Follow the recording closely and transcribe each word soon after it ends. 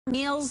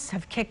Meals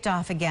have kicked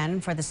off again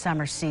for the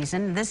summer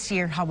season. This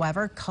year,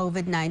 however,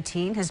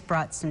 COVID-19 has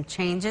brought some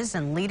changes,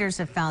 and leaders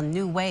have found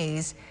new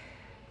ways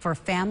for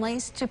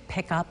families to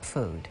pick up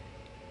food.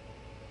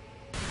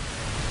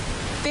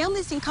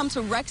 Families can come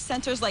to rec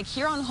centers like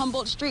here on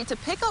Humboldt Street to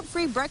pick up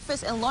free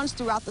breakfast and lunch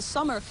throughout the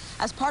summer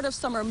as part of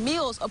Summer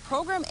Meals, a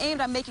program aimed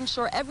at making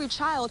sure every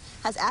child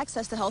has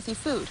access to healthy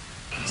food.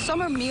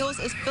 Summer Meals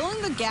is filling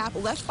the gap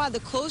left by the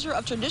closure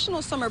of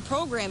traditional summer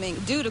programming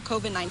due to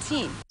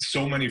COVID-19.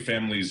 So many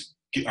families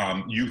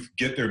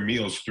get their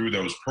meals through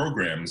those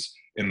programs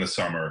in the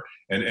summer,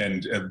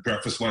 and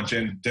breakfast, lunch,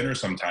 and dinner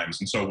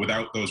sometimes. And so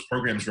without those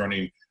programs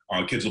running,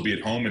 kids will be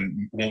at home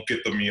and won't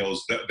get the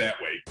meals that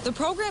way. The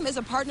program is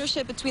a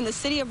partnership between the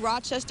City of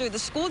Rochester, the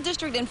school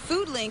district, and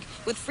FoodLink,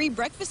 with free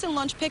breakfast and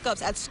lunch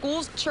pickups at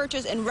schools,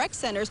 churches, and rec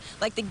centers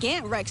like the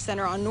Gant Rec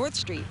Center on North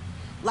Street.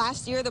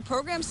 Last year, the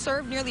program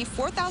served nearly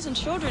 4,000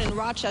 children in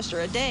Rochester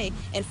a day,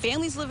 and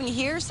families living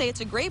here say it's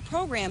a great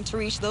program to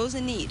reach those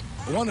in need.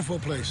 Wonderful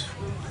place.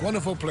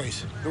 Wonderful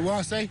place. Why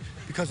I say?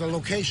 Because of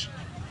location.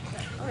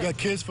 You got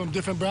kids from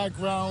different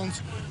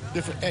backgrounds,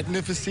 different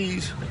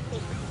ethnicities,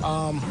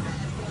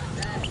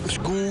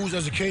 schools,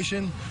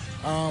 education,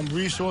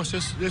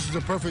 resources. This is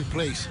a perfect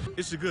place.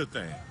 It's a good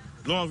thing,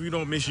 as long as we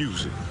don't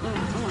misuse it.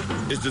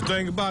 It's the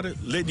thing about it,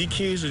 let these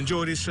kids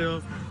enjoy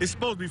themselves. It's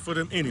supposed to be for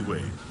them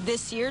anyway.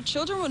 This year,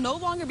 children will no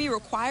longer be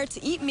required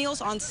to eat meals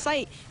on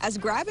site, as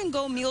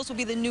grab-and-go meals will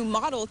be the new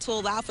model to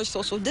allow for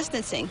social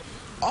distancing.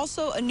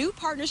 Also, a new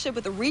partnership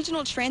with the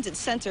Regional Transit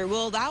Center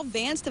will allow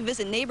vans to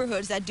visit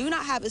neighborhoods that do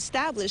not have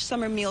established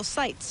summer meal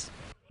sites.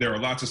 There are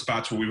lots of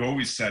spots where we've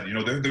always said, you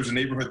know, there's a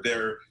neighborhood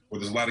there where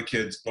there's a lot of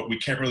kids, but we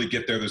can't really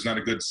get there. There's not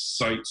a good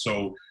site,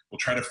 so we'll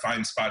try to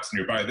find spots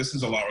nearby. This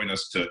is allowing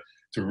us to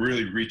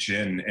really reach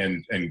in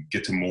and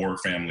get to more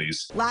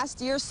families. Last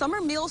year,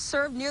 Summer Meals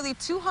served nearly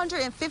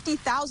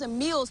 250,000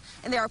 meals,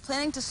 and they are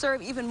planning to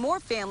serve even more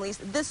families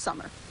this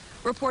summer.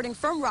 Reporting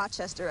from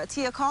Rochester,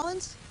 Atia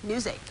Collins,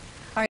 News 8.